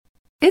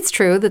It's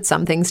true that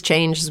some things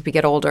change as we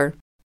get older.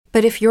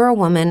 But if you're a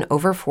woman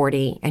over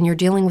 40 and you're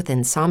dealing with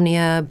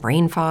insomnia,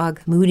 brain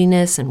fog,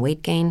 moodiness, and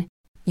weight gain,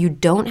 you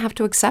don't have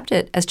to accept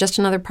it as just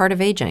another part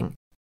of aging.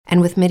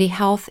 And with MIDI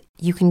Health,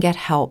 you can get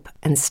help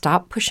and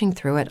stop pushing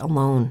through it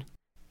alone.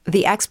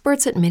 The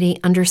experts at MIDI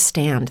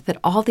understand that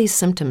all these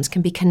symptoms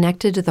can be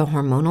connected to the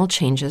hormonal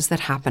changes that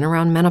happen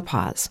around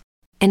menopause,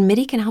 and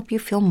MIDI can help you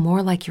feel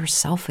more like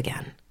yourself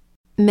again.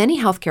 Many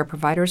healthcare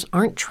providers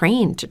aren't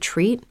trained to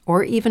treat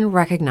or even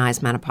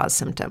recognize menopause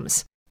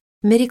symptoms.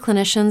 MIDI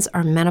clinicians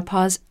are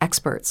menopause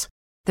experts.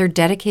 They're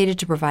dedicated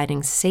to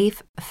providing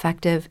safe,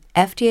 effective,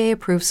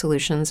 FDA-approved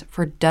solutions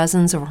for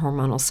dozens of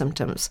hormonal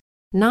symptoms,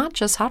 not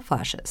just hot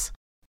flashes.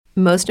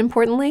 Most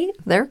importantly,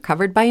 they're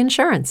covered by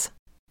insurance.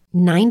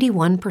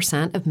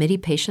 91% of MIDI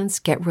patients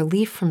get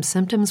relief from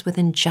symptoms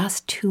within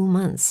just 2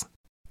 months.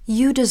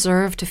 You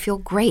deserve to feel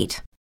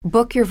great.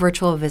 Book your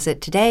virtual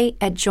visit today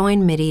at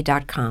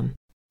joinmidi.com.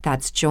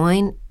 That's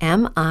joinmidi.com.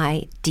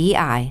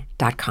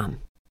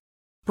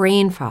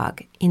 Brain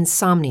fog,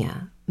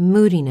 insomnia,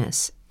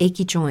 moodiness,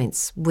 achy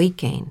joints, weight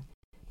gain.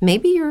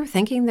 Maybe you're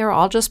thinking they're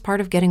all just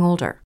part of getting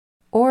older,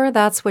 or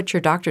that's what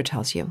your doctor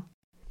tells you.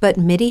 But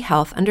MIDI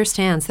Health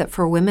understands that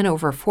for women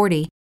over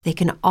 40, they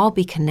can all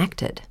be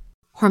connected.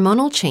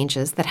 Hormonal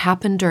changes that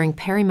happen during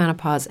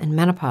perimenopause and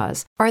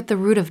menopause are at the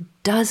root of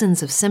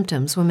dozens of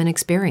symptoms women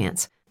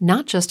experience,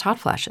 not just hot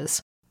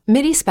flashes.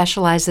 MIDI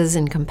specializes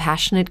in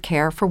compassionate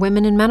care for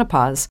women in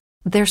menopause.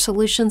 Their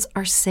solutions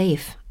are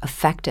safe,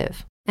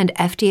 effective, and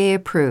FDA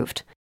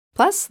approved.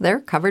 Plus,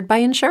 they're covered by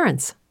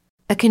insurance.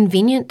 A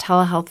convenient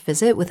telehealth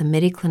visit with a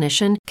MIDI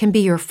clinician can be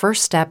your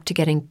first step to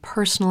getting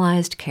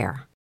personalized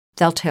care.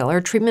 They'll tailor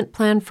a treatment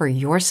plan for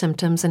your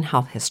symptoms and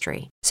health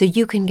history so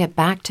you can get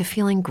back to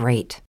feeling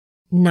great.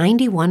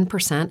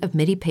 91% of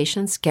MIDI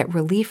patients get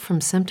relief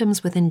from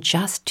symptoms within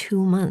just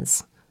 2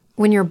 months.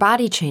 When your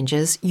body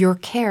changes, your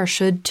care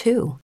should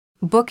too.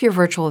 Book your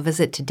virtual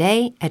visit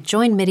today at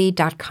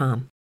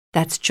joinmidi.com.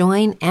 That's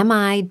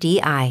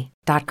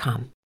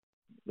joinmidi.com.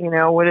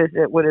 What is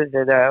it?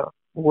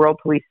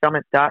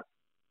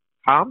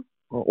 worldpolicesummit.com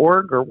or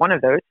org or one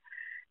of those.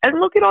 And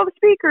look at all the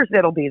speakers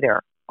that'll be there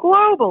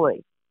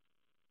globally.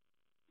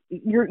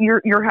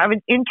 You're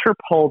having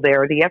Interpol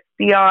there, the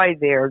FBI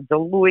there,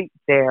 Deloitte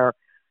there,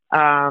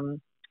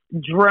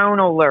 Drone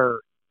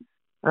Alert.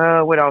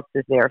 What else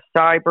is there?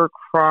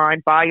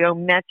 Cybercrime,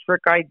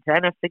 biometric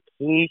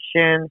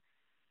identification,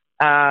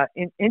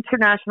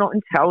 International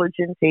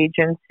Intelligence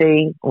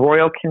Agency,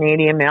 Royal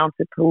Canadian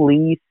Mounted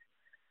Police,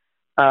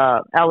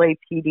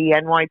 LAPD,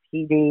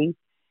 NYPD,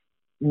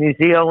 New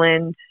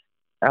Zealand,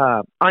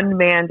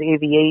 unmanned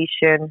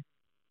aviation.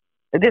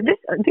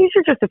 These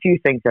are just a few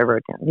things I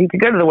wrote down. You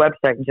could go to the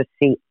website and just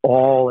see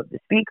all of the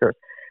speakers.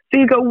 So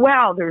you go,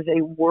 wow, there's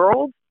a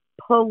World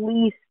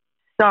Police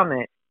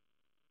Summit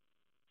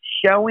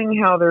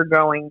showing how they're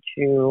going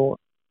to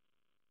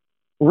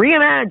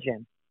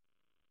reimagine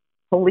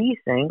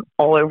policing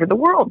all over the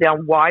world. Now,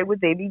 why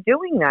would they be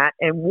doing that?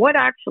 And what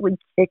actually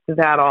kicked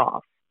that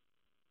off?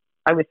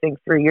 I would think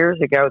 3 years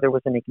ago there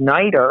was an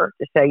igniter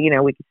to say,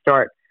 we could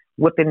start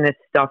whipping this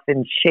stuff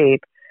in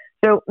shape.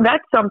 So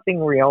that's something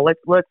real.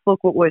 Let's look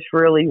what was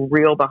really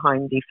real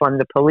behind defund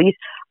the police.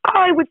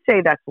 I would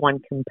say that's one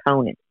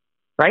component,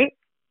 right?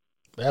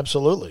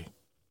 Absolutely.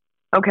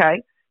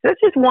 Okay. That's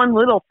just one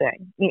little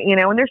thing,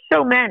 and there's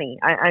so many.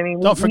 I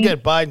mean, don't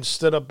forget Biden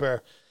stood up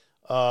there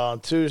on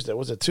Tuesday.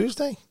 Was it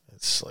Tuesday?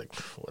 It's like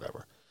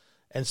whatever.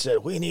 And said,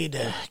 we need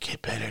to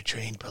get better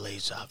trained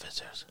police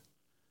officers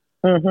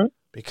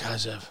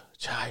because of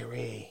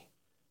Tyree.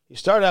 He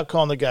started out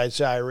calling the guy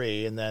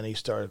Tyree, and then he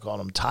started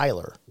calling him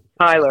Tyler.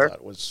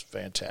 That was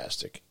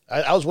fantastic.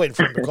 I was waiting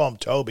for him to call him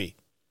Toby.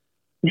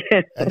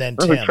 And then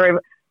Tim.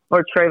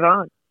 Or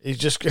Trayvon. He's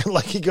just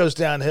like he goes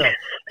downhill.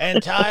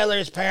 And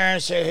Tyler's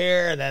parents are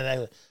here. And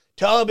then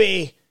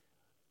Toby,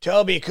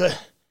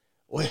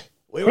 we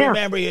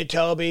remember you,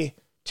 Toby.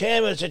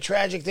 Tim, it's a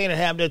tragic thing that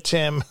happened to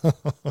Tim.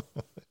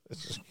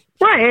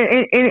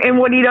 Right. And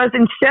what he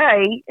doesn't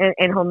say,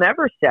 and he'll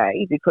never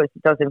say because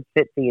it doesn't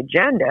fit the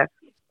agenda,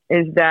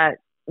 is that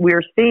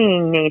we're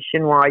seeing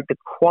nationwide the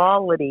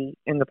quality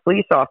in the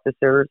police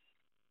officers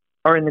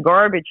are in the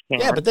garbage can.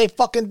 Yeah, but they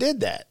fucking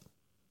did that.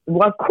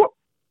 Well, of course.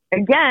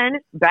 Again,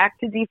 back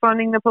to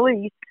defunding the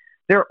police,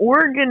 they're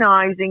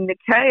organizing the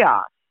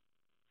chaos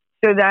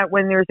so that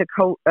when there's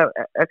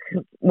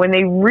when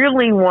they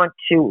really want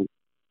to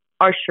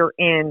usher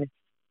in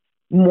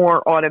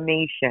more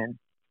automation,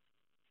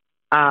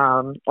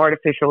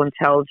 artificial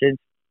intelligence,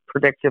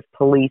 predictive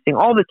policing,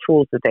 all the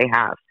tools that they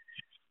have,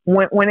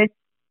 when it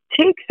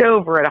takes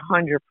over at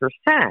 100%,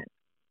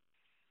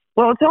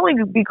 well, it's only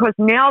because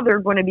now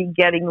they're going to be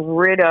getting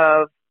rid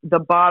of the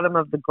bottom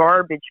of the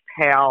garbage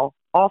pail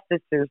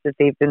officers that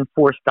they've been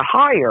forced to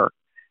hire,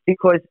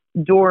 because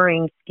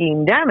during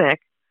Scheme-demic,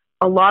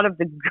 a lot of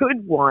the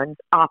good ones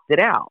opted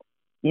out.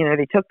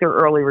 They took their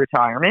early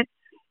retirement,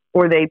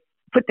 or they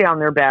put down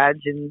their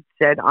badge and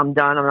said, I'm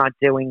done, I'm not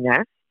doing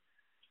this.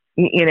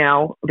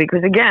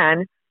 Because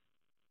again,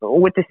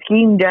 with the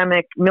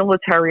scheme-demic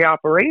military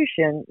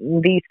operation,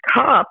 these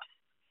cops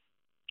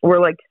were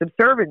like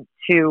subservient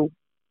to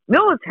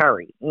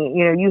military.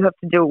 You have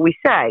to do what we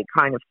say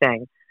kind of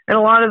thing. And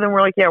a lot of them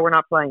were like, yeah, we're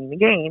not playing the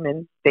game.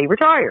 And they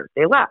retired.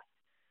 They left.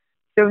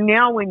 So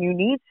now when you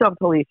need some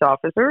police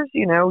officers,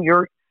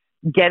 you're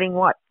getting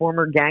what?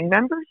 Former gang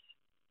members?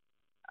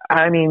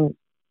 I mean,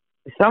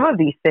 some of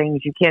these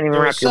things you can't even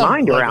wrap your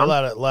mind around.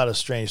 A lot of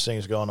strange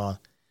things going on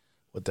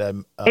with that,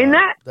 in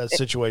that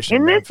situation.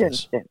 In this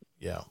instance.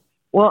 Yeah.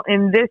 Well,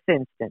 in this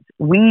instance,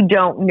 we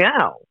don't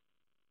know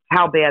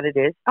how bad it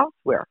is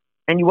elsewhere.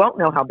 And you won't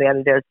know how bad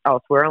it is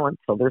elsewhere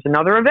until there's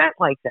another event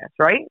like this,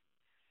 right?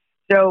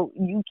 So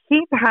you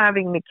keep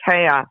having the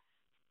chaos.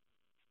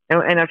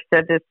 And I've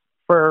said this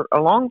for a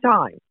long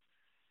time.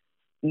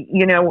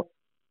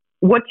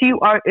 What do you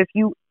are if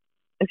you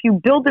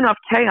build enough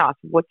chaos,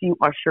 what do you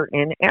usher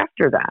in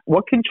after that?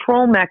 What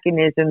control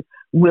mechanisms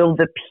will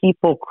the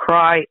people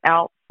cry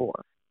out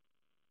for?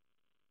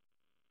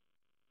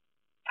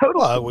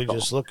 Well, we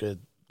just look at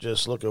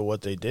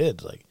what they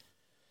did. Like,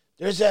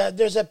 there's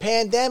a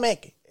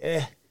pandemic.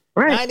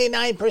 Right.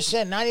 99%,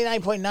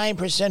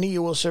 99.9% of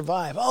you will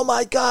survive. Oh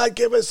my God,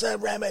 give us that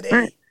remedy.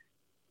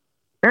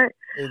 Right.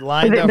 They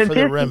lined up for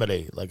the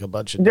remedy, like a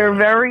bunch of. They're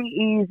very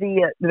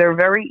easy. They're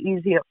very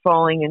easy at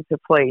falling into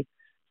place.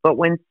 But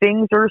when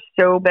things are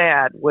so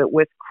bad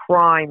with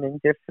crime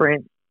and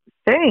different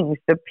things,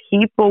 the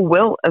people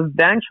will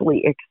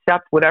eventually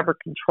accept whatever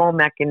control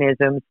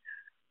mechanisms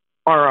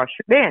are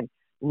ushered in.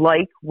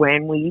 Like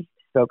when we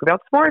spoke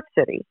about smart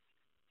city.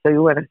 So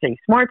you want to say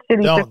smart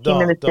city,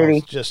 15-minute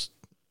city. Just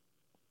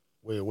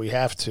we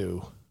have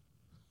to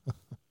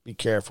be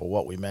careful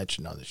what we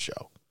mention on the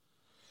show,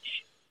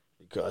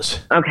 because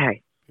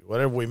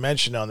whatever we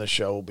mention on the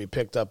show will be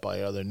picked up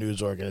by other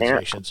news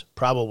organizations,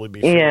 probably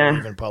before we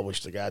even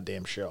publish the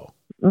goddamn show.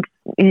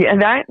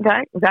 Yeah,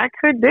 that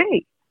could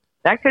be.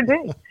 That could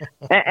be.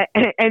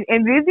 and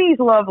in these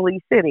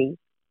lovely cities,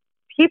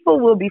 people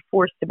will be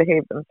forced to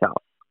behave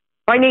themselves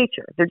by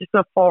nature. They're just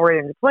going to fall right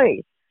into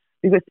place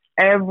because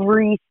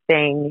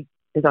everything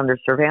is under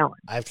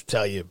surveillance. I have to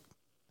tell you,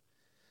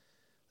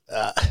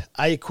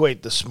 I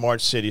equate the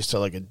smart cities to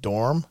like a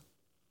dorm.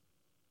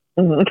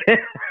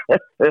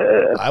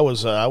 I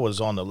was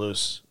on the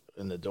loose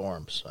in the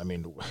dorms. I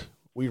mean,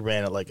 we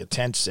ran it like a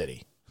tent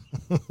city.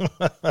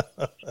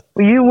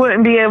 You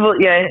wouldn't be able.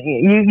 Yeah,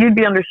 you'd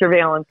be under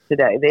surveillance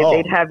today.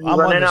 They'd have you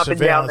running up and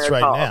down their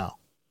right call. now.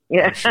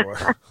 Yeah,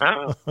 sure.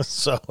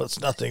 So it's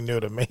nothing new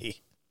to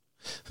me.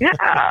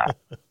 Yeah.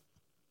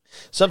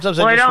 Sometimes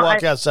I just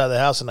walk outside the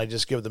house and I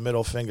just give the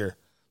middle finger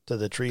to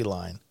the tree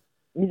line.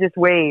 You just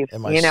wave.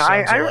 And my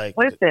sons are like,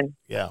 listen.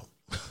 Yeah.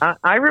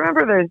 I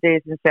remember those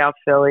days in South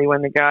Philly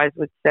when the guys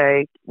would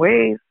say,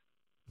 wave.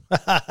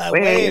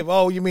 Wave.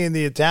 Oh, you mean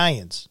the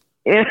Italians?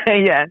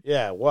 Yeah.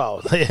 Yeah,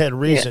 well, they had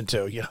reason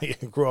to. You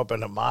grew up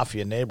in a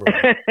mafia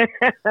neighborhood.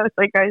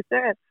 Like I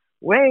said,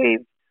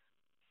 wave,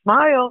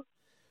 smile.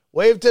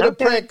 Wave to the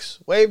pricks.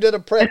 Wave to the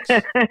pricks.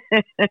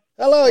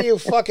 Hello, you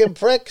fucking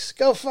pricks.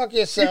 Go fuck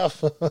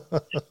yourself.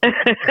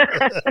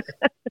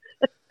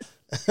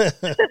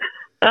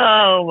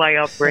 Oh, my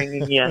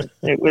upbringing, yes.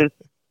 It was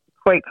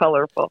quite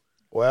colorful.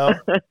 Well,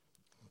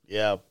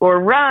 yeah. Or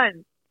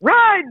run.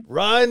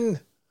 And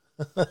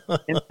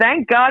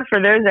thank God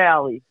for those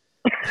alleys.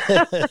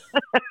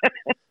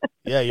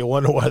 Yeah, you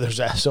wonder why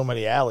there's so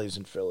many alleys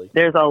in Philly.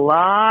 There's a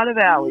lot of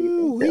alleys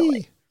in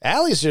Philly.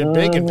 Alleys are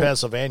big in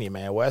Pennsylvania,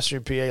 man.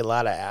 Western PA, a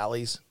lot of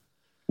alleys.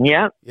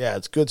 Yeah. Yeah,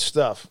 it's good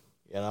stuff.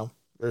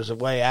 There's a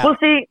way out. Well,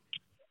 see,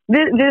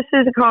 this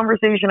is a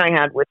conversation I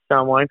had with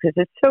someone because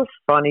it's so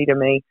funny to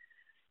me.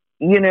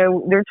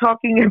 They're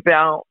talking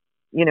about,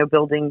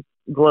 building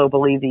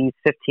globally these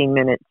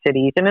 15-minute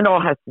cities, and it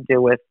all has to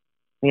do with,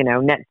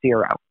 net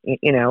zero,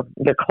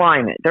 the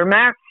climate.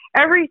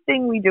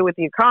 Everything we do with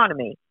the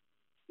economy,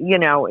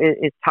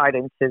 is tied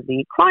into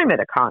the climate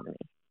economy,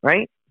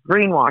 right?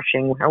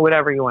 Greenwashing or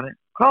whatever you want to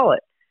call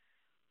it.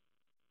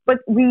 But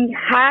we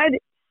had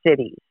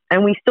cities,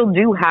 and we still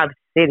do have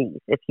cities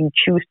if you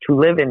choose to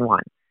live in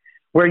one,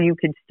 where you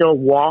could still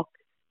walk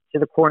to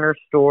the corner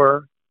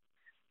store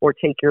or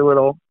take your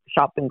little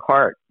shopping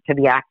cart to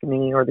the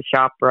Acme or the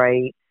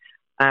ShopRite,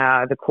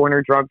 the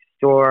corner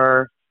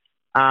drugstore.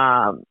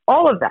 All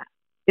of that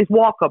is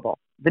walkable.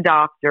 The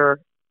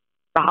doctor,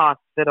 the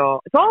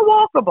hospital, it's all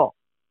walkable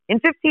in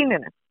 15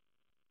 minutes.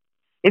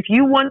 If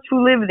you want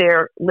to live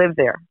there, live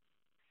there.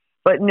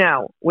 But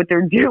no, what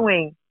they're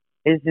doing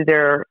is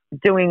they're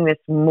doing this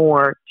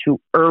more to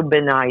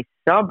urbanize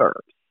suburbs.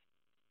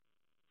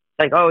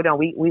 Like, oh no,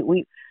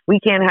 we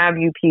can't have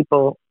you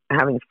people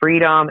having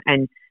freedom,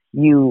 and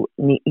you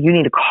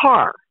need a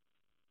car.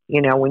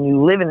 When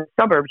you live in the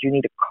suburbs, you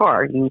need a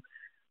car. You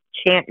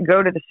can't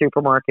go to the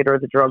supermarket or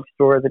the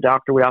drugstore or the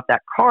doctor without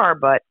that car.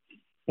 But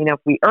if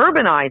we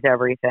urbanize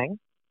everything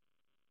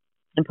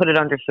and put it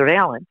under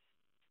surveillance,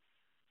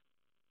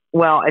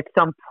 well, at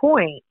some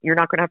point, you're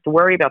not going to have to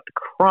worry about the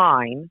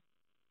crime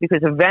because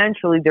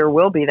eventually there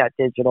will be that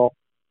digital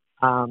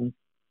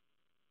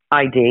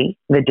ID,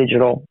 the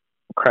digital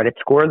credit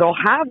score. They'll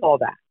have all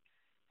that.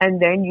 and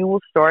then you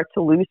will start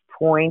to lose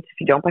points if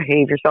you don't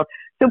behave yourself.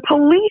 So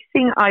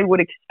policing, I would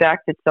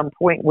expect at some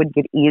point would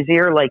get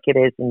easier like it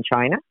is in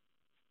China.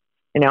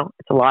 You know,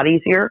 it's a lot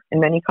easier in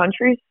many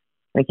countries.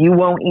 Like you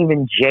won't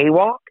even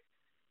jaywalk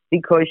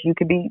because you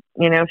could be,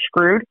 you know,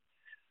 screwed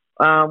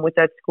with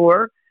that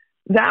score.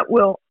 That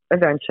will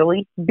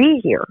eventually be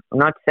here. I'm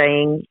not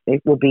saying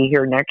it will be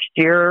here next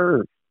year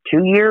or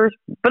 2 years,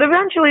 but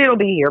eventually it'll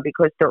be here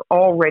because they're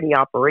already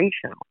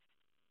operational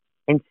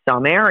in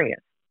some areas.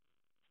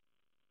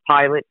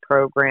 Pilot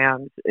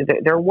programs,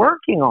 they're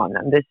working on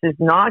them. This is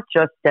not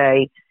just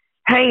a,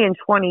 hey, in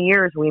 20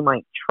 years we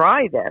might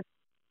try this.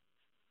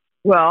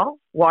 Well,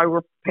 while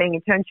we're paying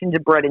attention to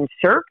bread and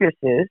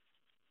circuses,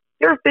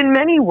 there have been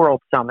many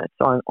world summits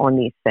on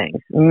these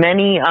things,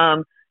 many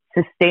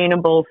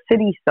sustainable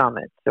city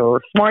summits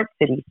or smart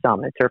city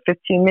summits or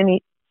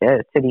 15-minute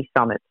city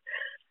summits.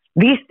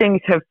 These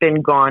things have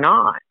been gone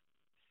on.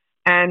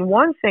 And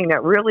one thing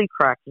that really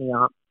cracked me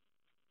up,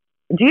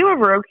 do you have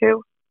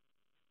Roku?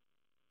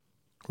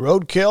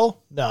 Roadkill?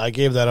 No, I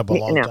gave that up a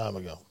long time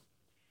ago.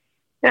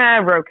 Yeah,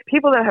 Roku.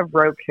 People that have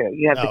Roku,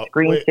 you have the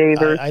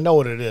screensavers. I know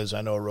what it is.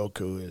 I know what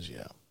Roku is,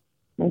 yeah.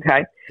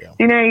 Okay. Yeah.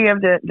 You know, you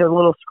have the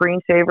little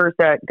screensavers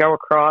that go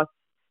across,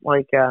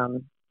 like,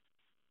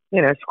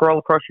 you know, scroll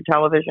across your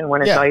television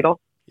when it's idle.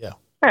 Yeah.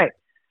 Right.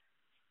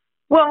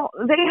 Well,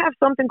 they have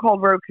something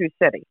called Roku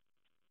City.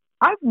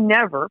 I've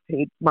never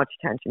paid much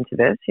attention to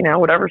this. You know,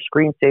 whatever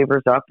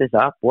screensaver's up is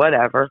up,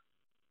 whatever.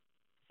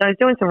 So I was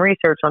doing some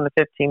research on the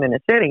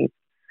 15-minute cities,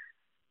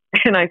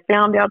 and I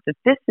found out that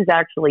this is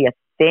actually a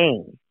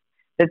thing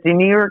that the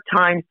New York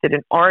Times did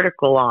an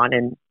article on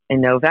in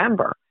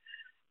November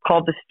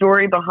called The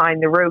Story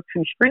Behind the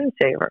Roku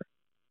Screensaver.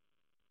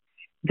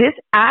 This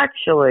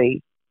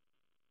actually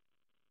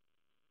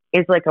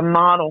is like a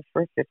model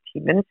for a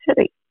 15-minute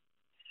city,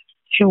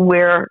 to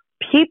where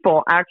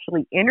people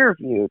actually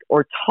interviewed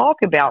or talk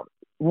about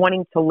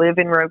wanting to live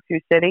in Roku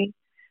City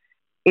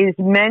is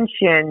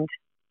mentioned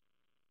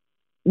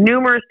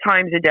numerous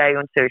times a day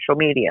on social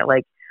media.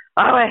 Like,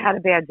 oh, I had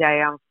a bad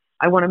day.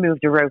 I want to move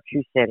to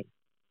Roku City.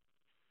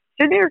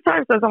 So New York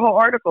Times does a whole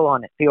article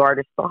on it, the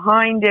artist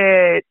behind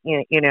it,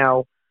 you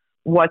know,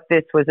 what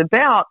this was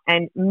about.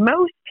 And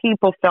most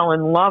people fell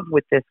in love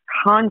with this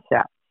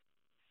concept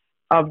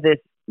of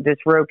this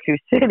Roku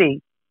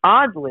City,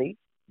 not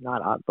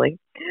oddly,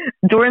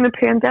 during the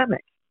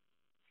pandemic.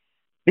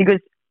 Because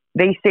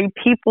they say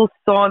people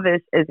saw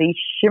this as a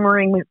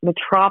shimmering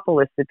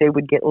metropolis that they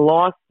would get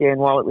lost in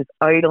while it was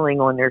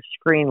idling on their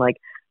screen, like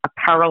a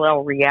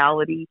parallel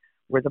reality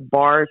where the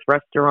bars,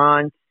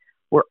 restaurants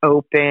were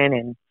open.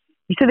 And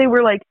so they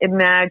were like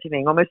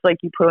imagining, almost like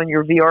you put on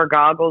your VR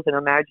goggles and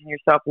imagine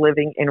yourself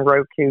living in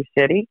Roku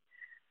City.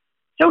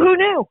 So who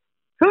knew?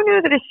 Who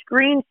knew that a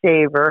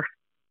screensaver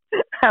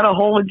had a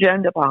whole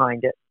agenda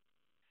behind it?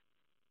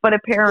 But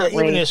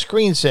apparently... even a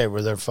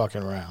screensaver, they're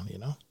fucking around, you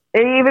know?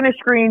 Even a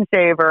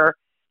screensaver,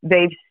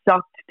 they've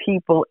sucked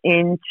people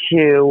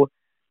into,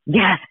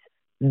 yes,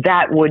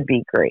 that would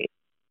be great.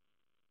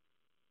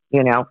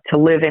 You know, to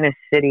live in a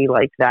city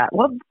like that.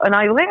 Well, and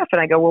I laugh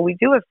and I go, well, we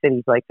do have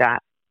cities like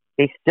that.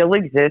 They still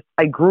exist.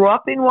 I grew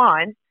up in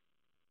one.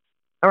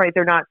 All right,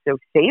 they're not so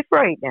safe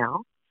right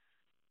now.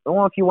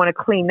 Well, if you want to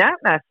clean that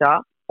mess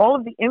up, all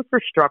of the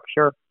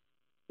infrastructure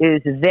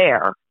is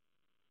there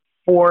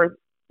for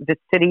the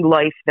city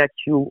life that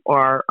you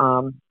are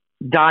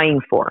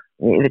dying for,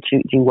 that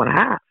you want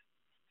to have.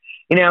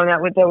 You know, and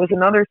that was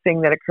another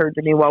thing that occurred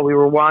to me while we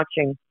were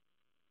watching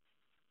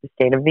the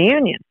State of the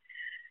Union.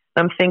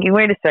 I'm thinking,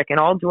 wait a second,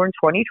 all during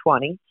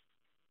 2020,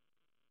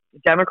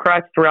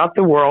 Democrats throughout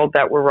the world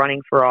that were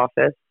running for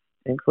office,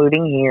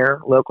 including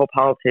here, local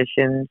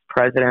politicians,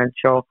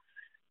 presidential,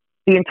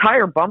 the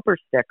entire bumper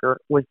sticker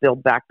was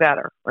Build Back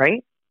Better,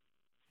 right?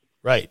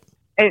 Right.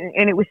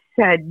 And it was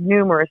said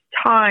numerous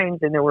times,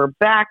 and there were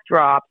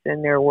backdrops,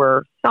 and there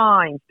were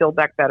signs, Build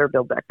Back Better,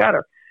 Build Back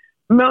Better.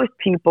 Most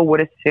people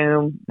would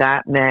assume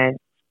that meant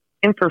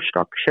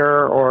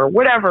infrastructure or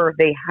whatever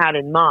they had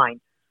in mind.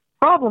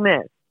 Problem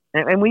is,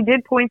 and we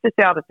did point this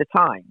out at the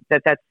time,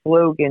 that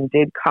slogan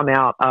did come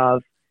out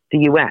of the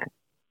UN.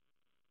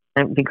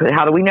 And because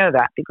how do we know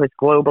that? Because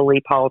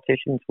globally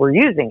politicians were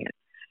using it.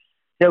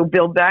 So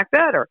Build Back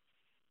Better.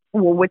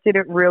 Well, what did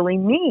it really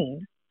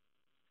mean?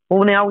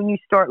 Well, now when you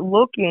start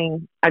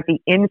looking at the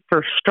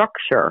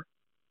infrastructure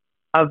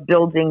of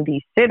building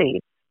these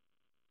cities,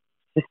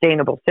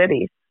 sustainable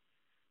cities,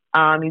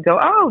 you go,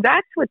 oh,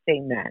 that's what they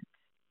meant.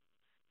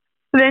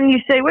 Then you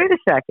say, wait a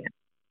second.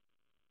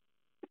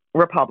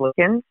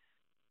 Republicans,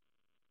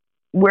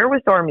 where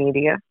was our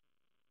media?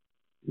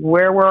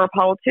 Where were our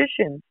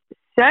politicians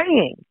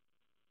saying,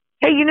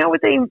 hey, you know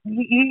what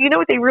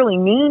they really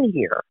mean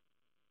here?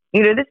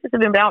 You know, this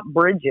isn't about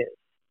bridges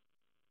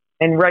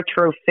and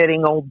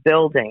retrofitting old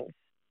buildings.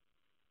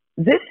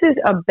 This is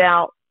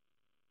about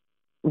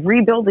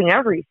rebuilding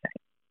everything.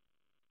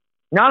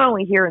 Not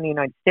only here in the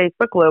United States,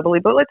 but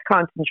globally. But let's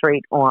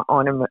concentrate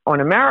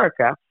on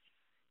America.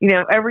 You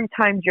know, every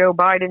time Joe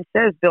Biden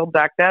says Build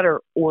Back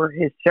Better or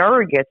his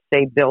surrogates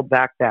say Build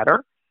Back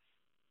Better,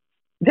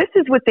 this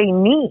is what they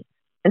need.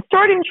 And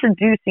start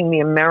introducing the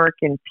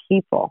American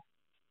people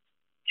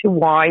to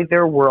why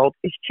their world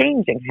is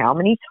changing. How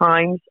many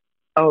times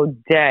a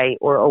day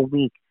or a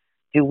week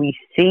do we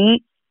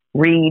see,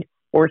 read,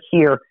 or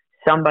hear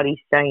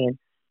somebody saying,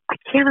 I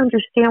can't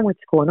understand what's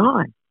going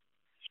on.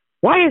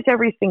 Why is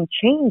everything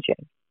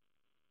changing?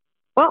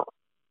 Well,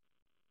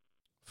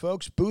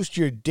 folks, boost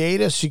your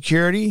data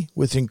security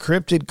with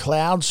encrypted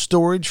cloud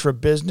storage for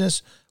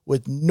business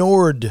with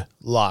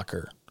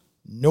NordLocker.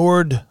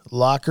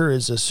 NordLocker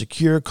is a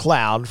secure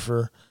cloud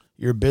for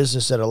your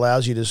business that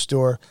allows you to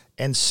store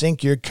and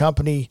sync your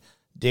company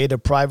data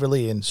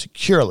privately and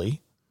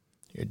securely.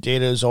 Your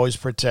data is always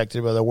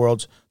protected by the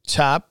world's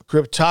top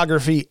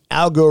cryptography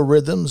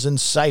algorithms and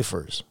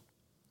ciphers.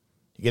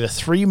 You get a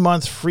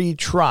 3-month free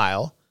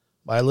trial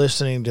by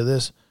listening to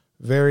this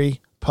very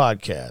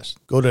podcast.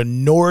 Go to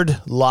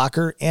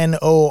NordLocker,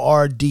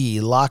 Nord,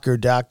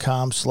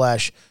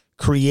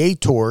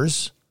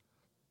 locker.com/creators.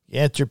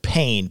 Enter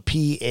PAINE,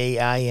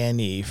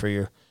 PAINE, for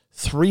your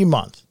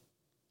 3-month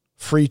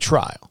free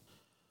trial.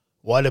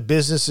 Why do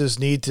businesses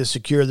need to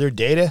secure their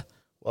data?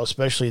 Well,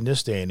 especially in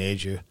this day and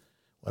age, you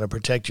want to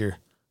protect your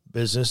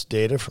business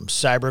data from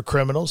cyber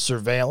criminals,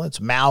 surveillance,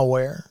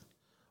 malware,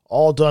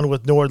 all done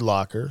with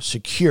NordLocker.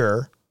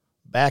 Secure,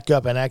 back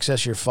up and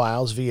access your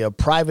files via a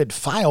private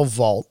file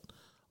vault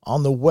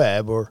on the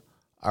web or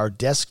our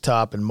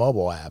desktop and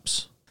mobile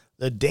apps.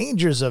 The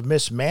dangers of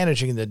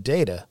mismanaging the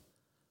data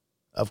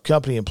of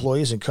company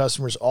employees and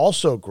customers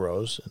also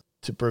grows.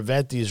 To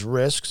prevent these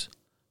risks,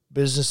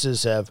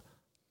 businesses have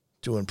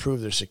to improve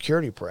their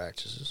security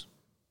practices.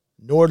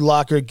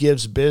 NordLocker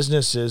gives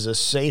businesses a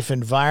safe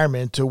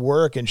environment to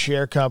work and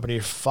share company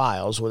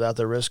files without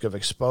the risk of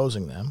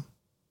exposing them.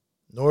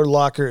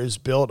 NordLocker is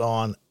built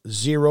on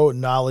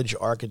zero-knowledge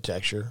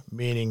architecture,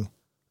 meaning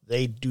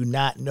they do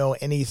not know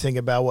anything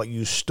about what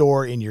you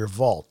store in your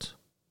vault.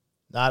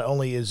 Not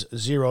only is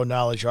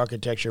zero-knowledge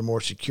architecture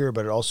more secure,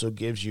 but it also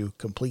gives you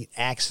complete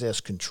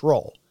access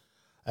control.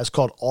 That's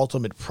called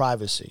ultimate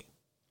privacy.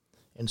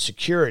 And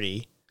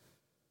security.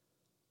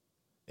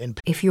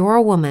 If you're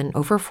a woman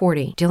over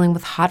 40 dealing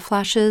with hot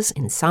flashes,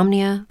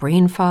 insomnia,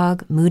 brain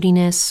fog,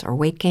 moodiness, or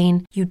weight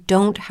gain, you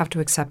don't have to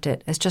accept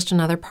it as just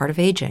another part of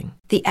aging.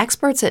 The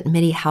experts at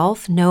MIDI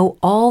Health know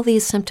all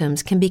these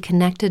symptoms can be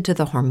connected to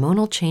the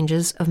hormonal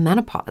changes of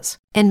menopause.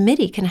 And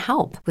MIDI can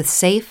help with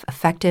safe,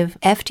 effective,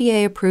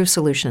 FDA-approved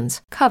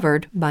solutions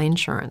covered by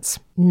insurance.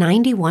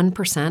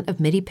 91% of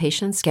MIDI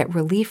patients get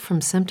relief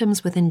from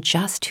symptoms within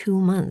just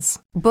 2 months.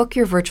 Book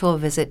your virtual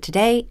visit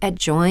today at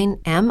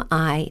joinmidi.com.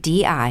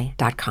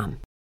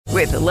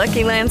 With the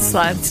Lucky Land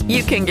Slots,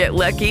 you can get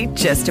lucky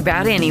just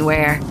about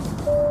anywhere.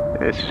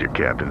 This is your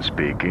captain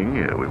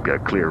speaking. We've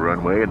got clear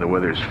runway and the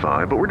weather's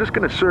fine, but we're just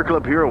going to circle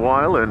up here a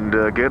while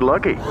and get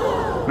lucky.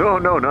 No,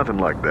 nothing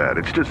like that.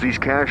 It's just these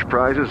cash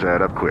prizes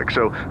add up quick.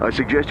 So I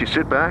suggest you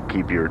sit back,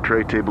 keep your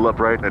tray table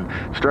upright, and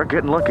start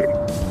getting lucky.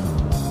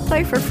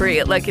 Play for free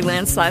at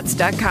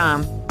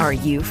LuckyLandSlots.com. Are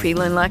you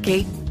feeling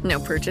lucky? No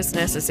purchase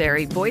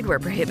necessary. Void where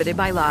prohibited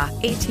by law.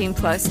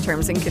 18+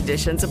 terms and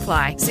conditions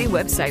apply. See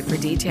website for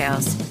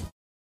details.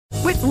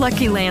 With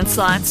Lucky Land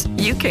Slots,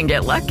 you can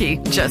get lucky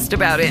just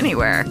about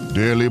anywhere.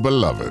 Dearly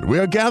beloved, we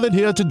are gathered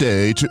here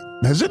today to...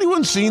 Has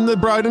anyone seen the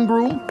bride and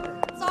groom?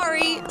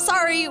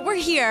 Sorry, we're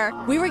here.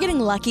 We were getting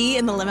lucky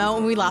in the limo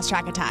and we lost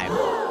track of time.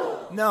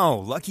 No,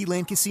 Lucky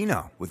Land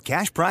Casino, with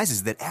cash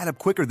prizes that add up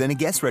quicker than a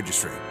guest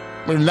registry.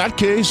 In that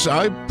case,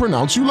 I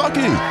pronounce you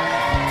lucky.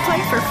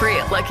 Play for free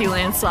at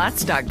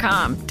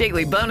LuckyLandSlots.com.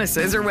 Daily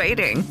bonuses are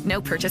waiting. No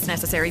purchase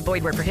necessary.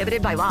 Void where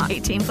prohibited by law.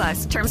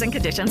 18+. Terms and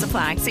conditions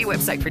apply. See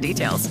website for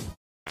details.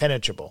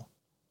 Penetrable.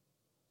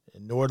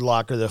 In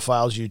NordLocker, the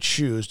files you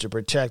choose to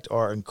protect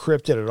are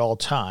encrypted at all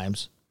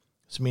times.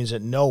 This means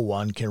that no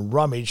one can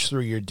rummage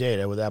through your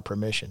data without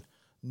permission.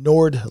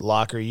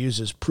 NordLocker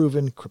uses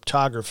proven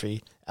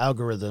cryptography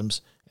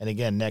algorithms and,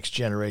 again,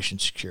 next-generation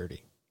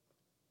security.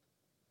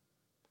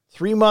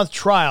 3-month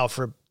trial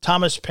for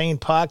Thomas Paine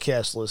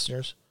podcast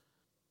listeners.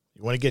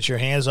 You want to get your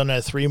hands on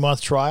that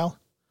 3-month trial?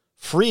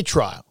 Free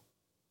trial.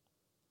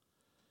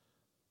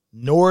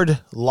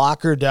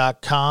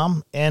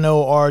 NordLocker.com,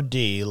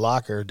 N-O-R-D,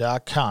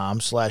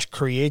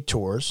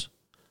 locker.com/creators,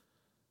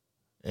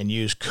 and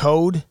use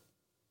code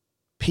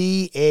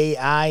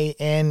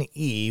PAINE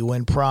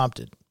when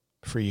prompted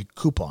for your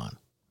coupon.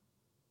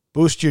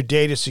 Boost your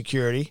data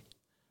security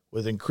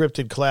with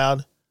encrypted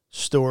cloud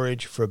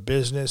storage for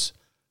business.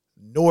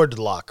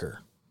 NordLocker.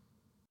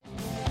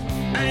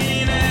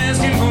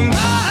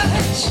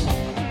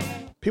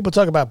 People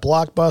talk about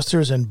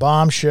blockbusters and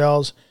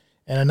bombshells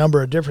and a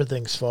number of different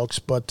things, folks,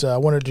 but I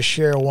wanted to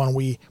share one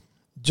we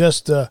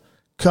just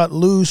cut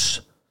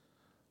loose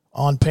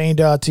on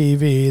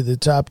Pain.tv, the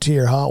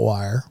top-tier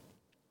hotwire.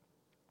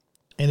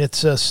 And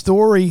it's a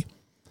story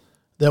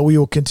that we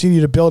will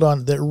continue to build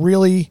on that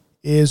really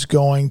is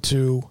going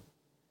to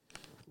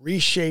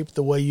reshape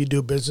the way you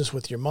do business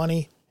with your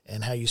money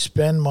and how you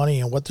spend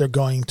money and what they're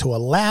going to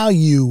allow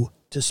you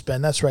to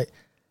spend. That's right.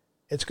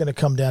 It's going to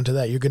come down to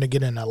that. You're going to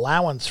get an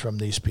allowance from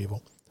these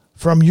people.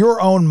 from your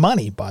own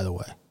money, by the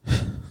way.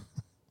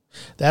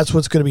 That's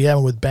what's going to be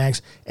happening with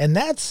banks. And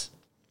that's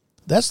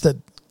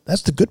the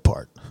good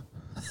part.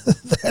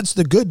 That's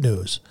the good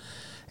news.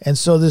 And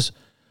so this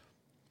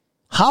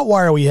hot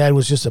wire we had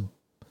was just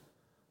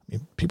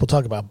people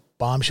talk about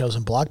bombshells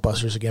and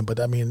blockbusters again, but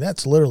I mean,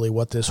 that's literally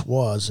what this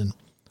was. And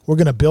we're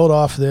going to build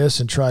off this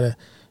and try to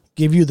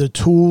give you the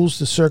tools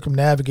to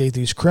circumnavigate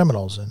these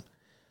criminals.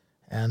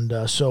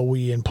 And so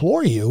we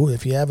implore you,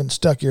 if you haven't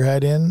stuck your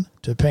head in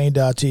to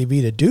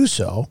Pain.tv, to do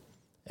so,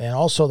 and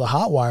also the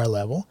hot wire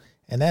level.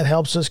 And that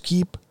helps us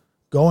keep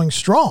going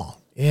strong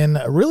in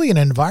really an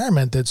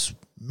environment that's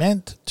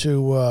meant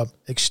to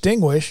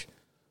extinguish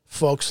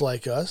folks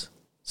like us,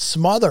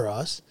 smother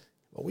us.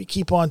 But we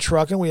keep on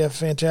trucking. We have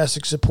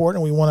fantastic support,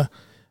 and we want to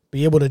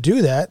be able to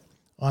do that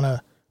on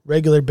a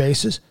regular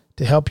basis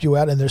to help you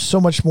out. And there's so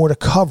much more to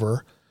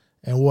cover.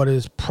 And what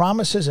is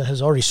promises and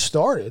has already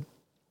started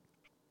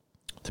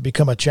to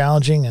become a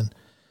challenging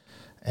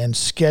and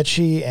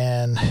sketchy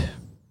and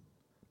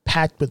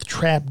packed with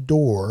trap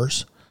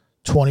doors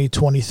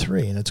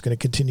 2023. And it's going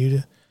to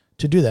continue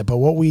to do that. But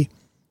what we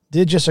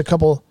did just a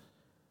couple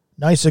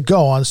nights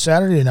ago on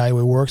Saturday night,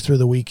 we worked through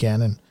the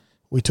weekend, and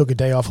we took a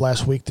day off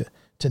last week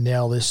to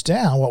nail this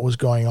down, what was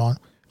going on,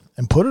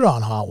 and put it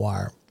on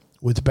Hotwire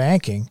with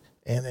banking.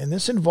 And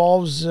this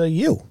involves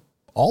you,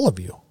 all of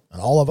you,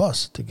 and all of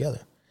us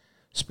together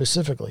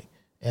specifically.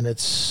 And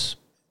it's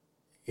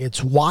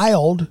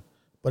wild,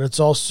 but it's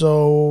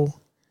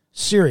also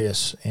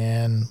serious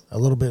and a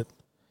little bit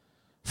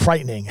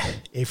frightening.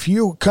 If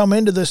you come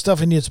into this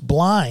stuff and it's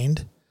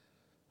blind,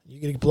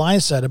 you get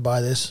blindsided by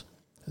this,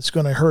 it's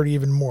going to hurt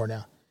even more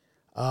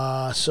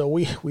now. So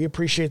we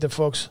appreciate the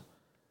folks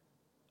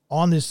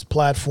on this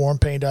platform,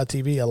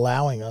 Pain.tv,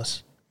 allowing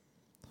us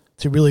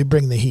to really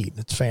bring the heat.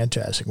 It's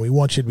fantastic. We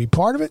want you to be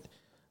part of it,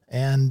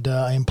 and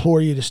I implore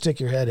you to stick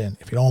your head in.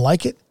 If you don't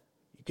like it,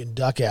 you can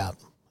duck out.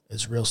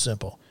 It's real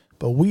simple.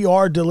 But we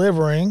are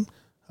delivering,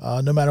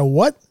 no matter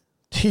what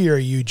tier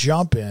you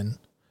jump in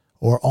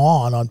or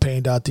on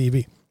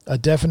Pain.tv, a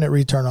definite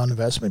return on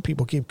investment.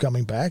 People keep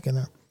coming back,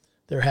 and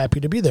they're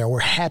happy to be there. We're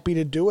happy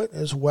to do it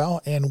as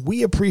well, and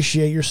we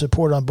appreciate your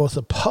support on both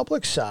the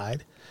public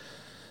side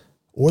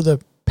or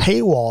the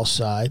paywall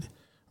side,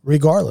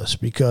 regardless,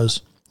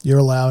 because you're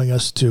allowing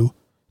us to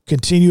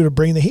continue to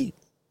bring the heat,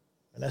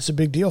 and that's a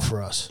big deal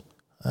for us.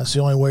 That's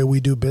the only way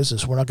we do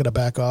business. We're not going to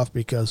back off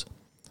because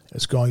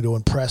it's going to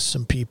impress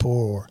some people,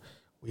 or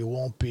we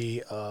won't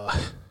be, we'll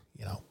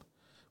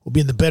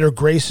be in the better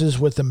graces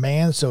with the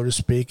man, so to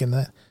speak, and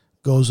that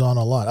goes on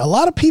a lot. A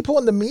lot of people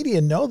in the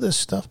media know this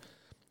stuff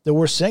that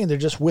we're saying. They're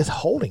just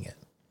withholding it.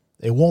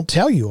 They won't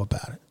tell you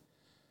about it.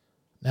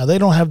 Now, they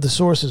don't have the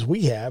sources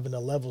we have and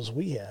the levels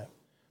we have,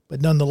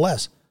 but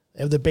nonetheless,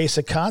 they have the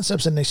basic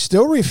concepts, and they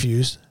still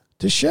refuse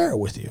to share it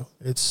with you.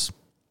 It's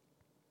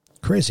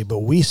crazy, but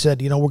we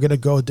said, we're going to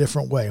go a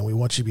different way, and we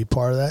want you to be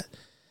part of that.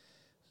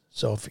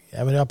 So if you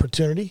have an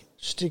opportunity,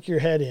 stick your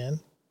head in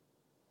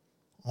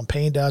on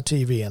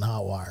Pain.tv and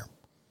Hotwire.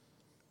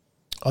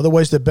 Other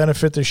ways that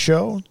benefit the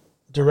show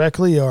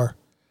directly are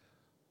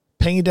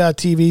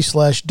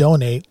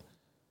Pain.tv/donate.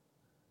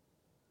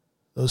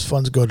 Those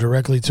funds go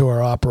directly to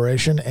our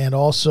operation. And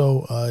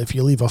also, if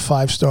you leave a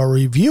 5-star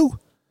review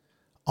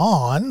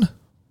on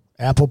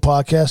Apple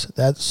Podcasts,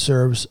 that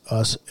serves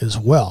us as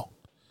well.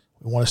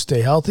 We want to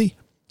stay healthy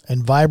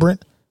and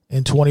vibrant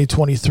in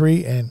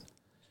 2023 and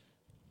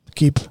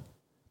keep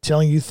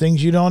telling you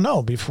things you don't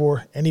know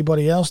before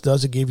anybody else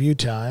does, to give you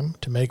time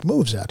to make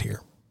moves out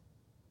here.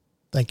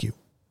 Thank you.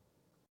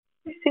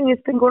 This thing has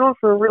been going on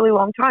for a really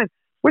long time.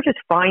 We're just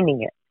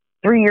finding it.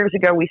 3 years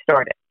ago we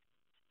started.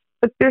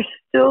 But there's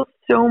still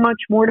so much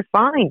more to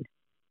find.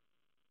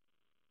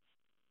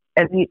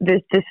 And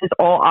this is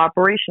all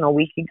operational.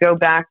 We could go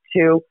back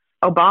to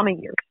Obama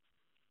years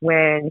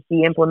when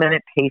he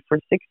implemented Pay for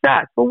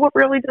Success. Well, what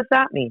really does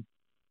that mean?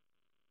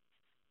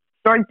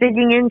 Start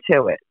digging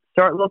into it.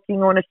 Start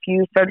looking on a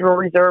few Federal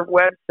Reserve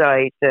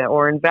websites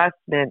or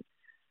investment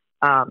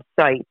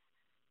sites.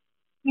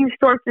 You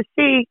start to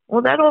see,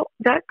 well,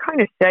 that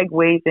kind of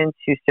segues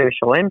into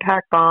social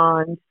impact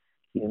bonds,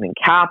 human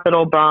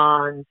capital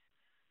bonds.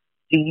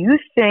 Do you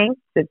think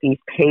that these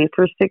Pay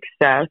for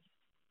Success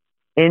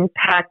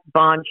impact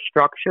bond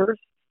structures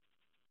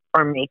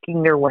are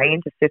making their way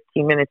into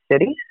 15-minute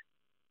cities?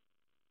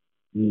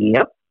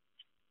 Yep.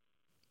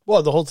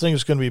 Well, the whole thing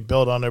is going to be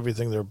built on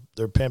everything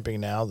they're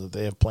pimping now that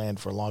they have planned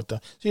for a long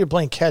time. So you're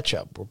playing catch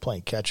up. We're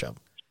playing catch up.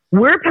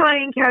 We're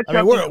playing catch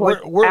up. We're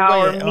way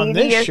on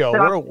this show.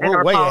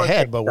 We're way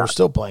ahead, but we're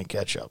still playing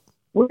catch up.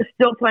 We're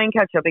still playing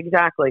catch up,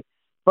 exactly.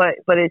 But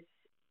it's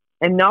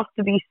enough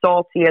to be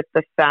salty at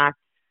the fact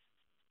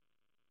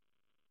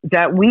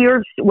that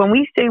when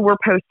we say we're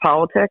post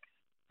politics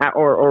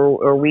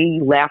or we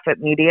laugh at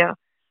media,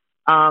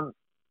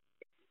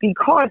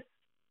 because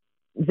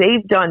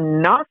they've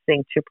done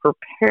nothing to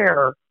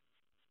prepare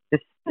the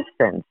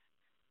citizens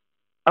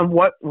of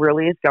what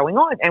really is going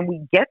on. And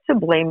we get to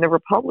blame the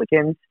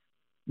Republicans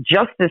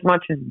just as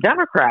much as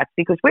Democrats,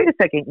 because wait a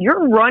second,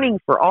 you're running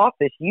for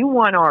office. You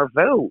want our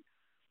vote.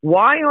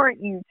 Why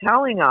aren't you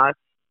telling us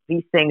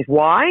these things?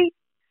 Why?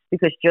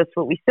 Because just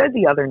what we said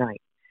the other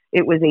night.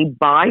 It was a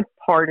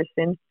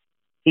bipartisan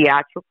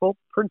theatrical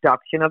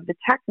production of the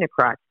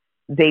technocrats.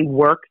 They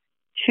work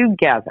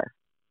together.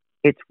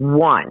 It's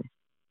one.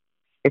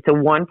 It's a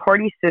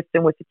one-party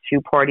system with a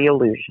two-party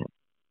illusion.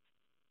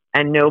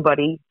 And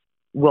nobody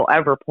will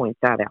ever point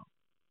that out.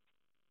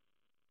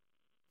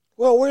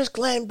 Well, where's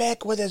Glenn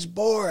Beck with his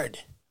board?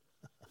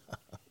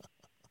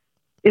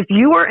 If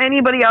you are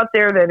anybody out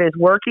there that is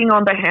working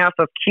on behalf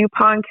of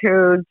coupon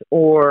codes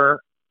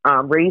or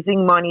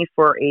raising money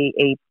for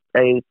a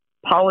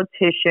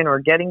politician or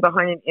getting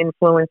behind an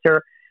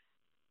influencer,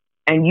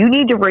 and you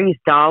need to raise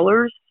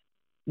dollars,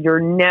 you're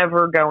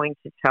never going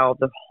to tell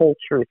the whole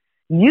truth.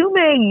 You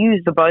may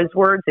use the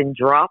buzzwords and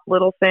drop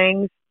little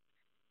things.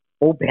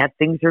 Oh, bad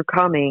things are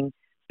coming.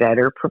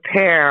 Better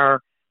prepare.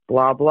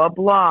 Blah, blah,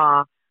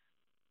 blah.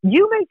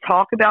 You may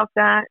talk about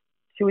that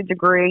to a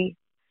degree,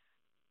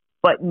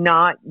 but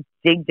not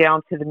dig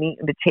down to the meat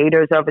and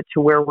potatoes of it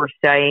to where we're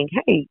saying,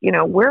 hey, you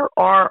know, where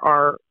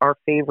are our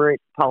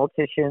favorite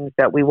politicians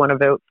that we want to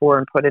vote for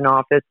and put in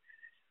office?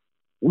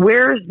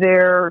 Where's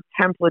their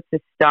template to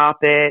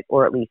stop it,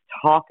 or at least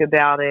talk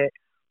about it,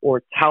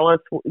 or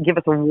give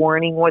us a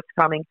warning what's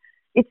coming?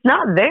 It's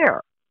not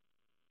there.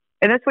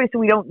 And that's why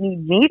we don't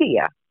need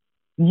media.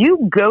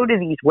 You go to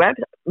these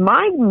websites.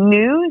 My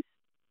news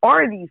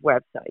are these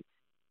websites,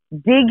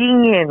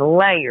 digging in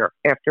layer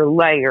after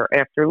layer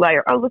after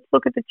layer. Oh, let's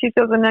look at the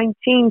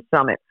 2019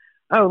 summit.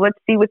 Oh, let's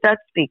see what that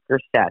speaker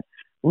said.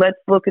 Let's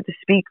look at the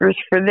speakers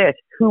for this.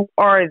 Who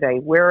are they?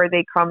 Where are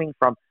they coming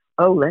from?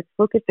 Oh, let's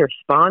look at their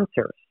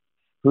sponsors.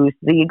 Who's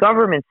the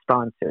government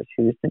sponsors?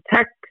 Who's the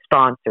tech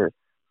sponsors?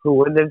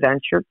 Who are the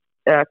venture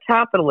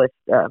capitalist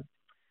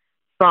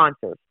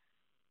sponsors?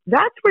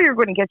 That's where you're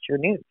going to get your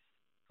news.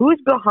 Who's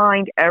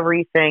behind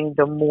everything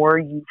the more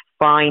you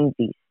find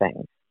these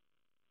things?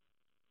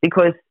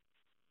 Because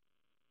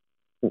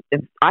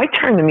if I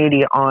turn the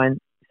media on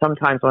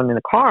sometimes when I'm in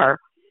the car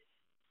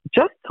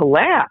just to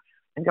laugh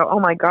and go, oh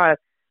my God,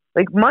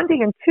 like Monday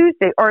and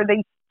Tuesday, are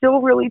they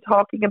still really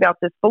talking about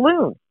this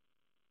balloon?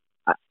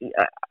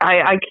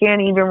 I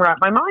can't even wrap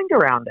my mind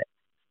around it.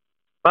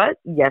 But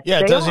yes, yeah,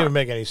 it doesn't are. even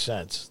make any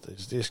sense.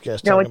 These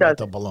guys No, talking it about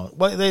doesn't. the balloon.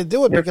 Well, they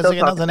do it because they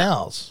got nothing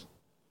else.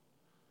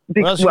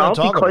 Because about?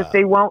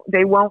 they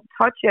won't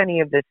touch any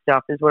of this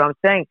stuff is what I'm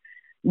saying.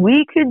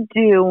 We could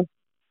do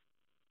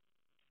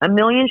a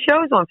million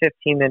shows on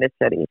 15-minute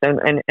cities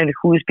and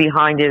who's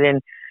behind it.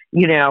 And,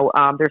 you know,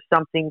 there's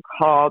something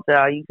called,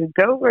 you could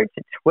go right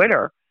to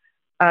Twitter.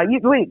 You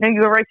go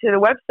right to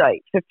the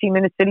website,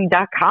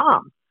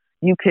 15minutecity.com.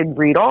 You could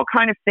read all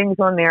kind of things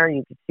on there.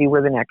 You could see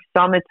where the next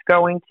summit's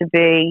going to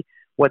be,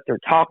 what they're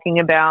talking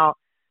about.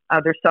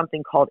 There's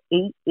something called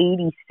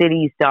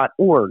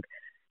 880cities.org.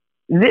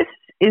 This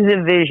is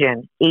a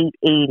vision,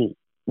 880,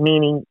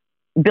 meaning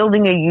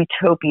building a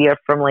utopia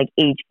from like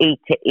age 8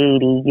 to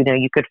 80. You know,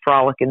 you could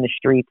frolic in the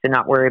streets and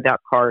not worry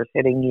about cars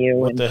hitting you.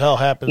 What the hell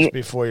happens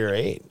before you're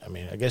 8? I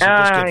mean, I guess you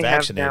just get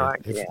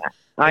vaccinated.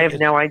 I have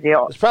no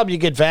idea. It's probably you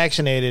get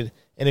vaccinated,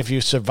 and if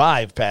you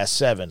survive past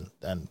 7,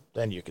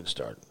 then you can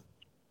start.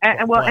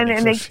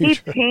 And they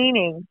keep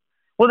painting.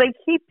 Well, they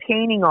keep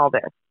painting all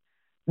this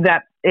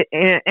that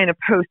in a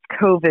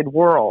post-COVID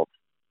world,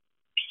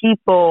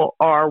 people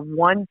are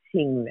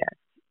wanting this.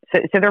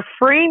 So they're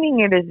framing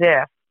it as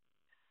if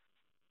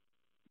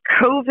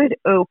COVID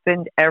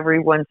opened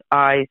everyone's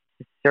eyes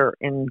to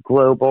certain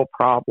global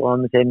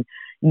problems. And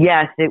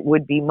yes, it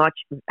would be much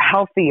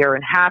healthier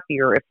and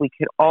happier if we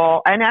could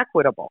all, and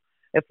equitable,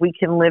 if we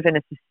can live in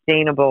a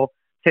sustainable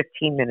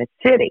 15-minute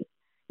city,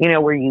 you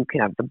know, where you can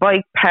have the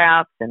bike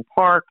paths and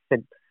parks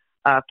and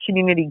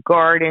community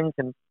gardens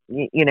and,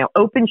 you know,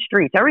 open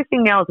streets.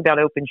 Everything now is about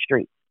open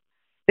streets.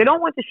 They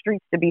don't want the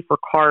streets to be for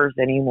cars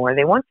anymore.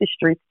 They want the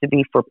streets to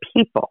be for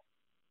people.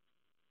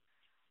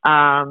 You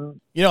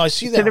know, I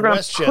see that so they're in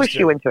going to push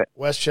you into it.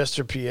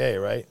 Westchester, PA,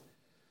 right?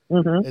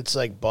 Mm-hmm. It's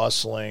like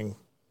bustling,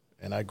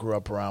 and I grew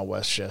up around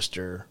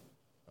Westchester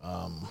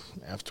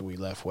after we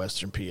left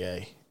Western PA.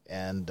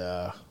 And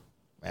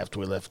after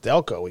we left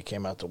Delco, we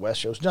came out to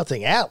Westchester. There was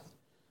nothing out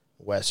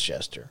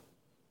Westchester.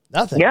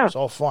 Nothing. Yeah. It was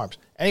all farms.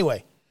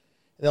 Anyway,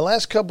 in the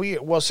last couple of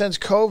years, well, since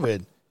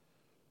COVID,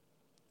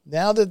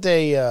 now that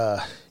they,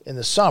 in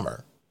the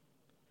summer,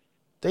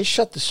 they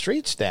shut the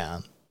streets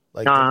down.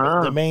 Like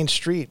the main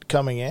street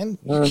coming in,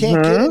 you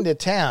can't get into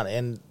town,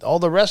 and all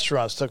the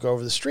restaurants took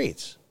over the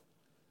streets.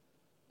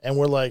 And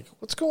we're like,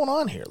 what's going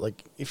on here?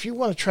 Like, if you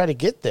want to try to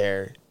get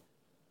there,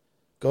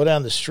 go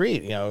down the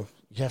street, you know,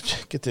 you have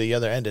to get to the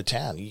other end of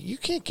town. You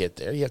can't get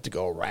there. You have to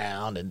go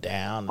around and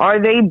down.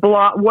 Are they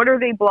what are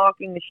they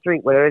blocking the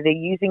street with? Are they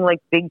using like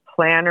big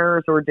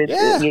planters or big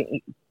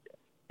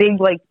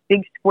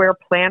square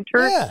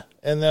planters? Yeah.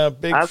 And the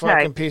big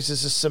fucking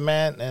pieces of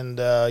cement, and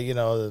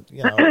and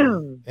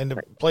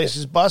the place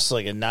is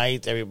bustling at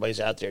night. Everybody's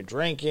out there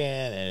drinking,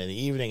 and in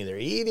the evening they're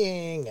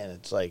eating, and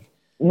it's like.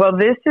 Well,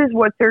 this is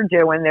what they're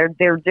doing.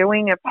 They're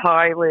doing a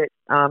pilot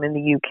in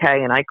the UK,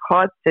 and I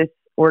caught this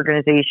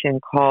organization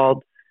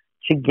called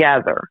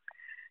Together,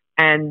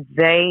 and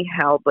they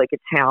held like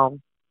a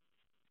town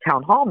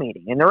hall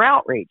meeting, and they're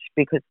outraged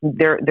because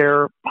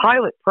their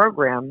pilot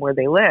program where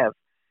they live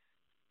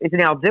is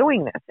now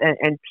doing this,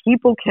 and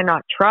people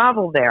cannot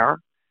travel there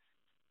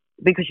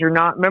because you're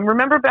not.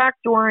 Remember back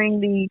during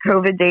the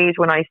COVID days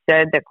when I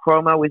said that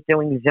Cuomo was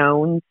doing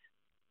zones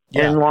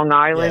in Long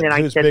Island, and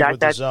I said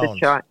that's the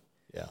China.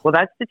 Yeah. Well,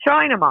 that's the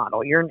China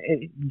model. You're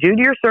due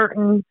to your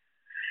certain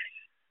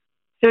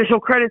social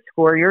credit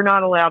score, you're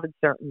not allowed in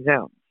certain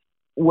zones.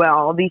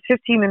 Well, these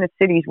 15-minute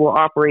cities will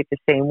operate the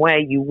same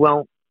way. You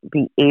won't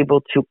be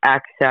able to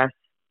access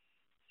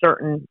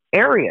certain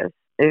areas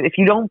if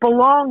you don't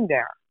belong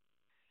there.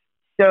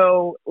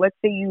 So let's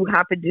say you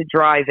happen to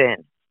drive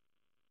in.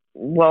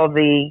 Well,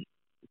 the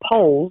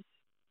polls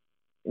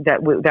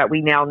that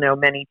we now know,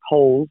 many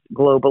polls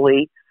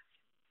globally,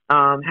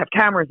 have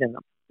cameras in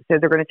them. So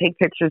they're going to take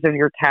pictures of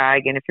your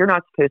tag, and if you're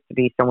not supposed to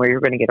be somewhere,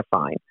 you're going to get a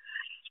fine.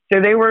 So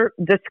they were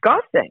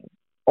discussing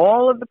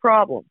all of the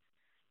problems,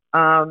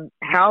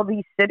 how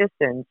these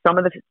citizens, some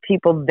of the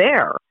people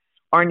there,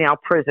 are now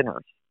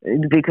prisoners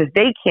because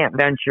they can't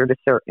venture to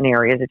certain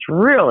areas. It's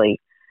really,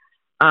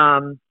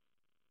 I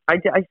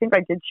think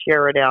I did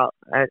share it out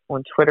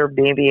on Twitter.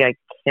 Maybe I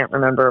can't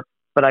remember,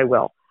 but I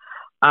will.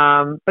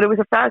 But it was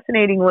a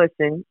fascinating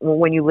listen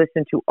when you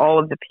listen to all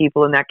of the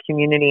people in that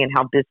community and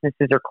how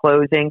businesses are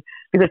closing.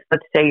 Because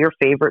let's say your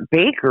favorite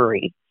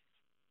bakery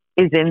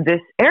is in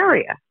this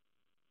area.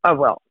 Oh,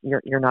 well,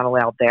 you're not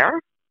allowed there.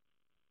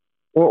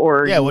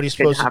 Or yeah, what are you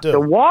supposed to do? You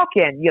have to walk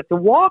in. You have to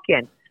walk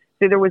in.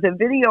 So there was a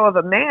video of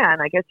a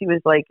man. I guess he was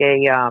like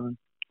a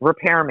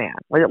repairman.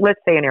 Let's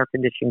say an air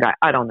conditioning guy.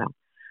 I don't know.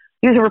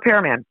 He was a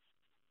repairman,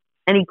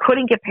 and he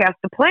couldn't get past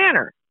the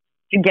planner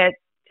to get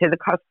to the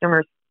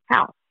customer's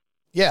house.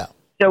 Yeah.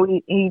 So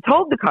he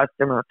told the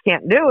customer,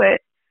 can't do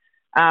it,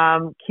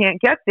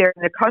 can't get there.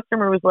 And the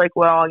customer was like,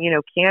 well,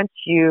 can't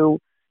you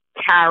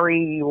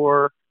carry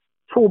your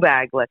tool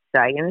bag, let's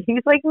say? And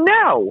he's like,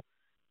 no,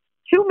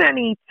 too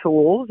many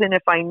tools. And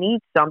if I need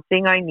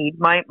something, I need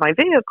my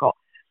vehicle.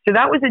 So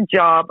that was a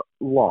job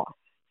lost.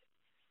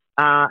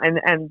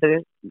 And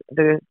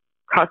the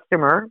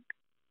customer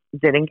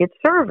didn't get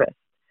service.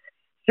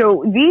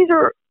 So these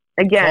are,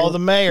 again, call the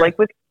mayor.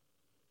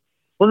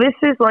 This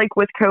is like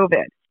with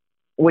COVID,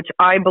 which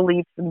I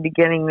believe from the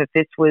beginning that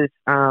this was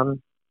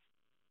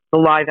the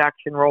live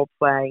action role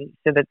play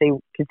so that they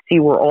could see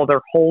where all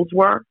their holes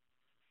were.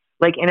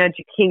 Like in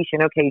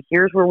education, okay,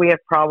 here's where we have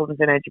problems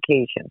in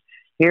education.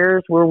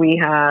 Here's where we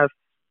have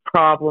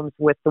problems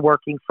with the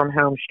working from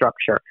home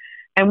structure.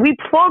 And we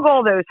plug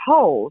all those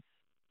holes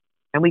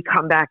and we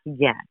come back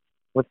again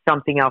with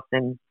something else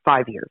in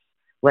 5 years,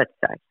 let's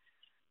say.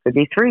 Could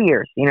be 3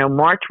 years.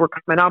 March, we're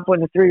coming up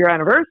on the 3-year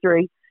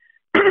anniversary.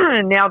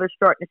 And now they're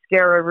starting to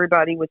scare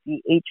everybody with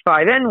the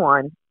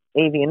H5N1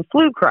 avian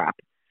flu crap.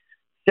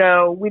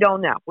 So we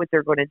don't know what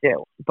they're going to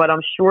do. But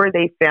I'm sure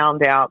they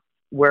found out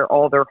where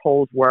all their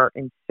holes were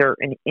in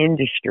certain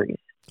industries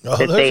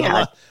that they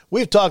had.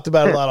 We've talked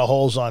about a lot of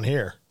holes on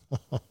here.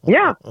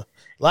 Yeah. A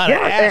lot of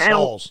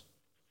assholes.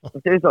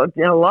 There's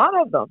a lot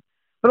of them.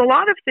 But a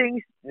lot of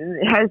things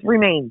has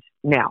remained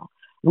now.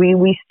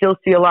 We still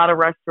see a lot of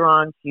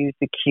restaurants use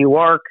the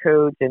QR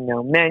codes and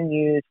no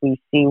menus. We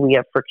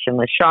have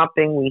frictionless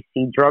shopping. We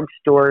see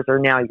drugstores are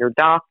now your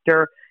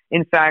doctor.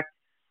 In fact,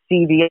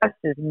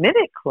 CVS's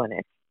Minute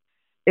Clinic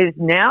is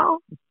now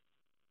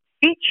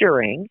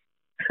featuring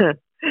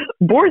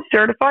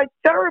board-certified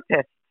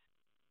therapists.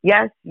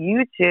 Yes,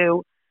 you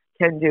too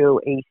can do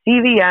a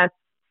CVS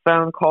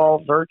phone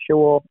call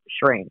virtual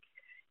shrink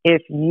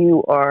if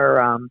you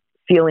are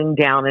feeling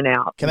down and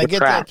out. Can I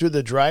get that through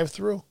the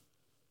drive-through?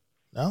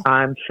 No?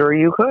 I'm sure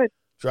you could.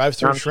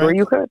 Drive-through I'm shrink? sure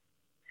you could.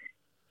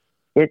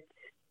 It's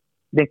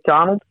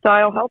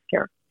McDonald's-style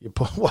healthcare.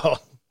 Well,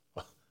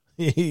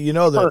 you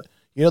know that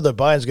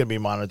Biden's going to be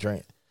monitoring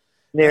it.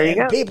 There you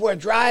go. People are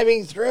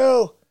driving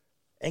through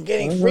and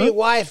getting free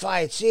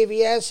Wi-Fi at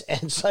CVS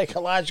and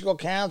psychological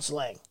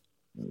counseling.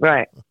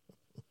 Right.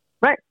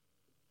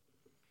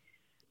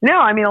 No,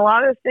 I mean, a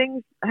lot of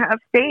things have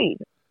stayed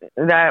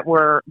that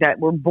were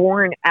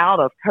born out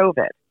of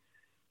COVID.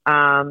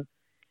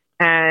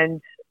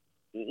 And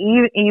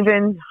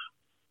even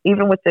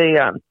with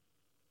the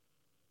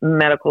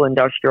medical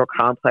industrial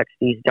complex,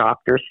 these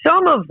doctors,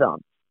 some of them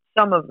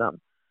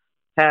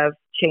have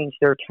changed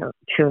their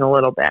tune a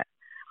little bit.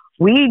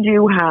 We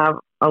do have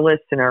a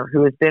listener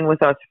who has been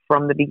with us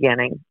from the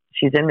beginning.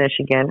 She's in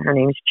Michigan. Her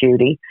name's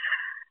Judy.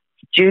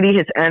 Judy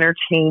has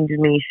entertained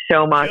me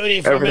so much.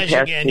 Judy from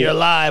Michigan, you're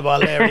live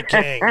on Larry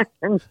King.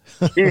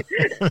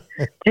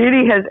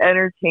 Judy has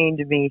entertained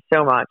me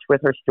so much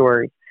with her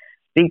stories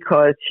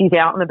because she's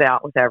out and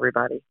about with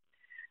everybody.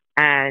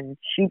 And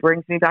she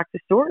brings me back to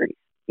stories.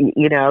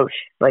 She's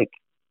like,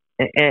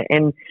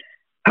 and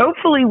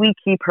hopefully we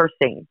keep her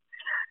sane.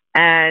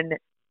 And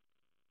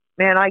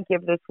man, I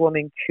give this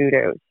woman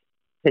kudos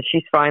that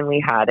she's finally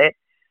had it.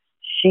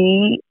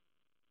 She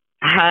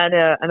had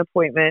an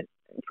appointment,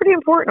 a pretty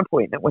important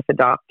appointment with a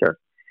doctor.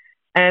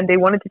 And they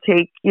wanted to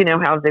take,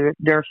 how the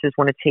nurses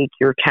want to take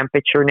your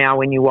temperature now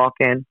when you walk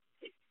in.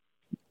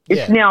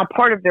 It's now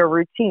part of their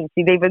routine.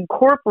 See, they've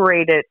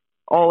incorporated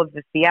all of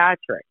the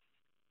theatrics,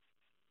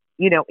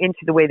 into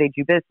the way they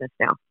do business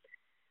now.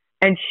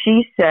 And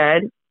she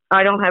said,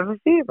 I don't have a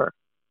fever.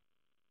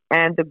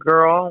 And the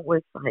girl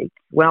was like,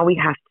 well,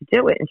 we have to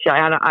do it. And she,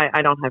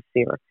 I don't have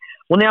fever.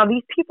 Well, now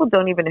these people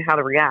don't even know how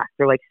to react.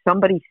 They're like,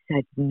 somebody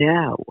said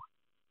no.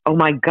 Oh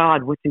my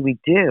God, what do we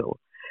do?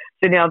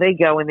 So now they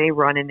go and they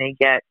run and they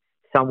get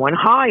someone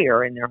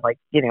higher. And they're like,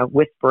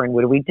 whispering,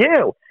 what do we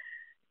do?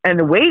 And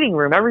the waiting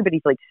room,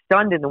 everybody's like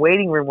stunned in the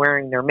waiting room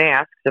wearing their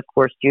masks. Of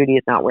course, Judy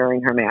is not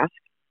wearing her mask.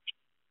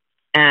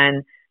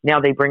 And now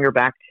they bring her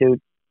back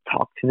to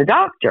talk to the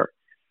doctor.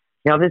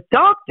 Now, this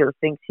doctor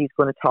thinks he's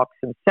going to talk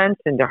some sense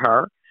into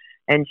her,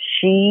 and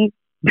she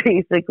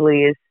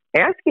basically is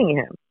asking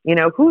him,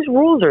 whose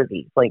rules are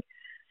these? Like,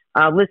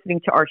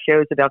 listening to our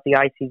shows about the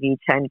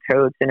ICD-10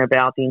 codes and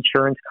about the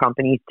insurance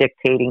companies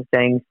dictating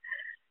things,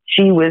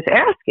 she was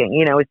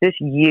asking, is this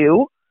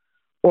you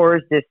or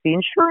is this the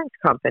insurance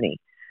company?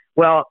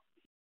 Well,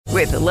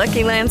 with the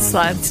Lucky Land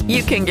Slots,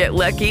 you can get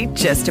lucky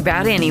just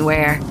about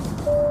anywhere.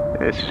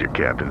 This is your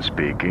captain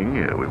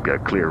speaking. We've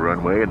got clear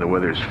runway and the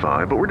weather's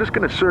fine, but we're just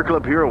going to circle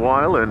up here a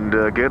while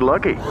and get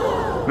lucky.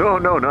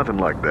 No, nothing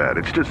like that.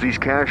 It's just these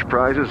cash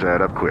prizes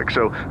add up quick.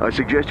 So I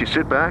suggest you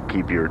sit back,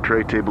 keep your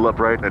tray table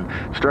upright, and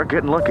start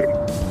getting lucky.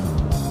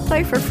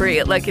 Play for free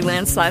at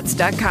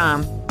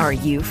LuckyLandSlots.com. Are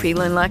you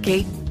feeling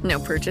lucky? No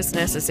purchase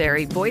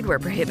necessary. Void where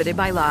prohibited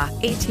by law.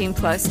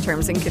 18+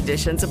 terms and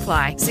conditions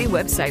apply. See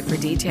website for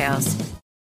details.